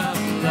face of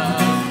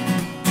love,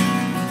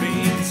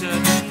 being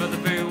touched by the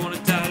very one who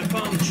died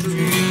upon the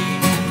tree.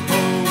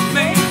 Oh,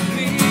 make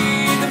me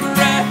the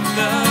breath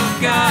of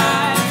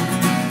God,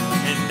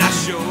 and I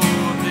show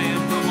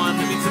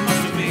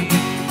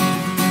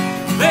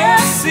they'll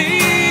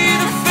see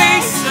the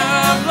face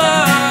of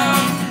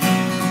love,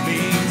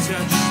 being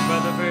touched by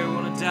the very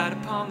one who died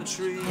upon the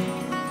tree.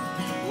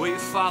 Will you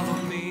follow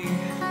me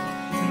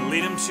and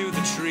lead him to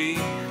the tree?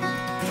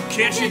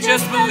 Can't you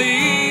just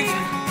believe?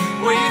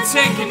 Will you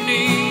take a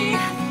knee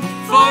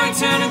for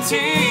eternity?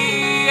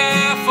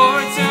 Yeah,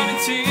 for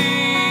eternity,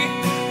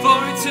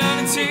 for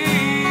eternity.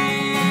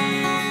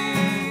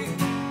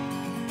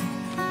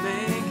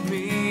 Make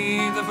me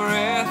the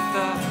breath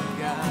of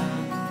God,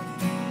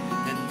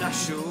 and I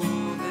show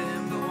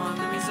them the one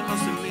that means the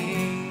most to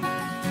me.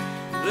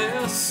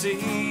 they'll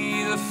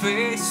see the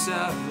face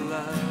of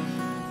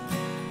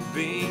love,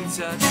 being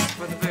touched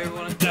by the very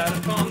one who died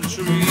upon the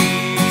tree.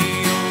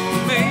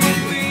 Oh, may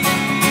we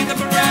the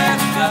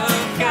breath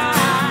of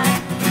God,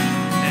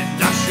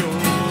 and I'll show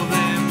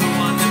them the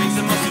one that makes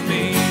the most of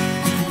me.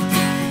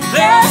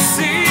 They'll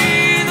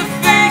see the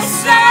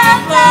face of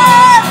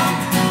love,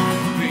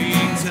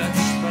 being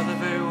touched by the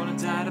very one who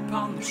died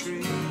upon the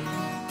tree.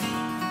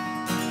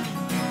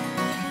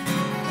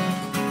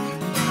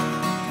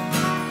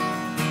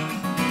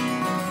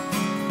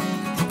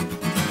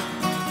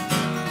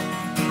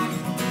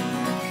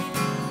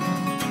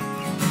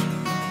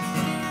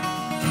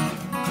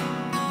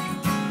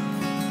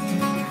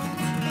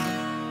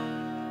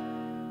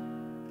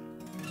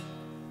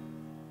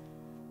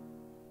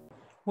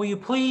 Will you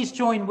please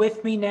join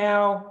with me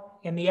now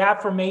in the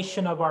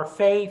affirmation of our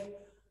faith,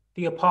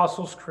 the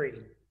Apostles'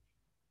 Creed?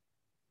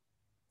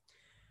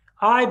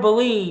 I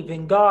believe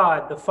in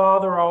God, the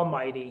Father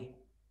Almighty,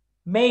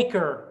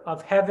 maker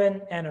of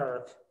heaven and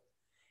earth,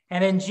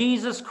 and in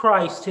Jesus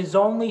Christ, his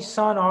only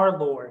Son, our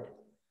Lord,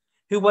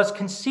 who was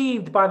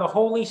conceived by the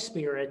Holy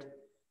Spirit,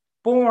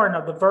 born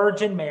of the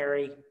Virgin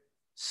Mary,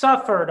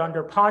 suffered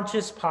under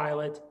Pontius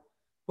Pilate,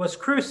 was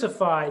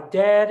crucified,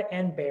 dead,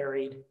 and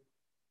buried.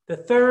 The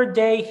third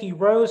day he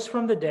rose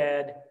from the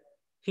dead.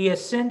 He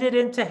ascended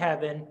into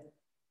heaven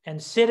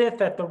and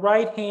sitteth at the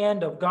right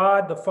hand of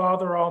God the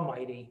Father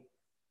Almighty.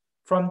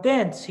 From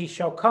thence he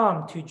shall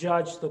come to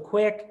judge the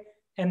quick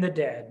and the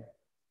dead.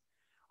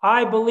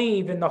 I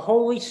believe in the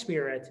Holy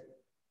Spirit,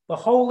 the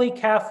Holy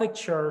Catholic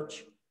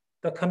Church,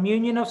 the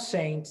communion of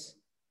saints,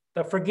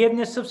 the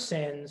forgiveness of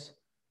sins,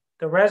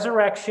 the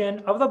resurrection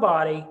of the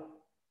body,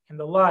 and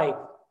the life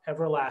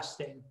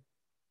everlasting.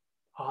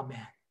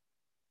 Amen.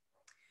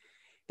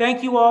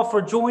 Thank you all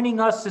for joining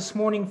us this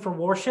morning for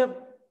worship.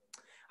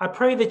 I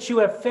pray that you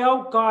have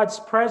felt God's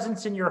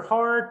presence in your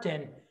heart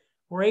and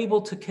were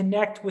able to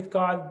connect with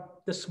God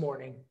this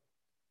morning.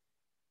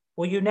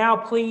 Will you now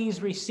please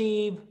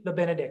receive the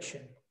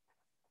benediction?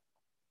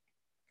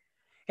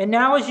 And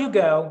now as you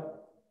go,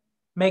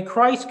 may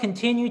Christ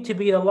continue to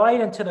be the light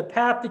unto the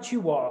path that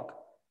you walk.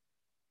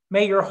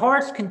 May your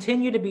hearts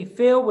continue to be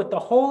filled with the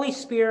Holy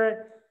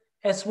Spirit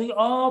as we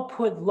all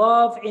put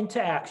love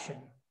into action.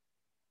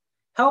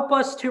 Help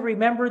us to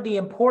remember the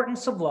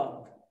importance of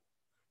love.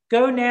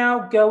 Go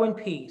now, go in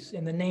peace,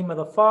 in the name of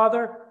the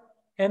Father,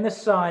 and the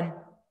Son,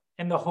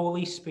 and the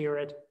Holy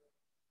Spirit.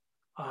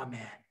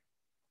 Amen.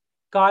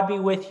 God be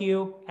with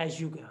you as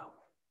you go.